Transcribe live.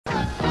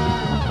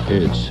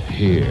It's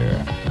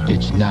here.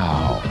 It's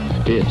now.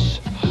 It's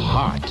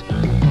hot.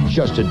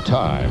 Just in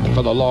time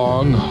for the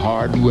long,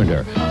 hard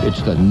winter.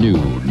 It's the new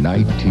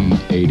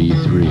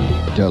 1983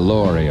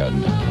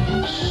 DeLorean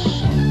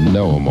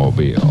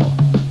Snowmobile.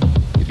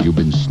 If you've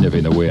been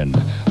sniffing the wind,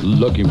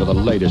 looking for the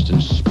latest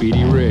in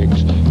speedy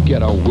rigs,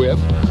 get a whiff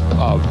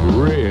of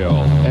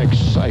real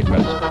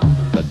excitement.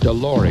 The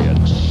DeLorean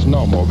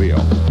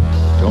Snowmobile.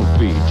 Don't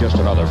be just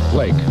another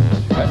flake.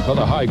 Head for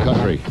the high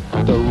country,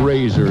 the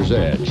razor's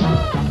edge.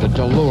 The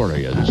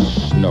DeLorean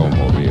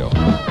Snowmobile.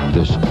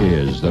 This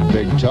is the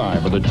big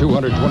time with a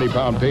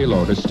 220-pound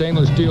payload, a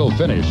stainless steel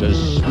finish as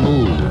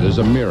smooth as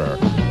a mirror,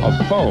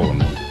 a phone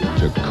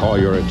to call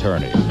your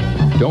attorney.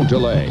 Don't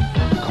delay.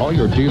 Call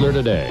your dealer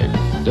today.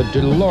 The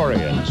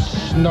DeLorean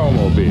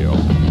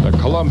Snowmobile, the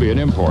Colombian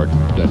import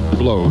that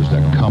blows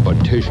the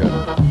competition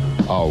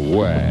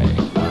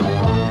away.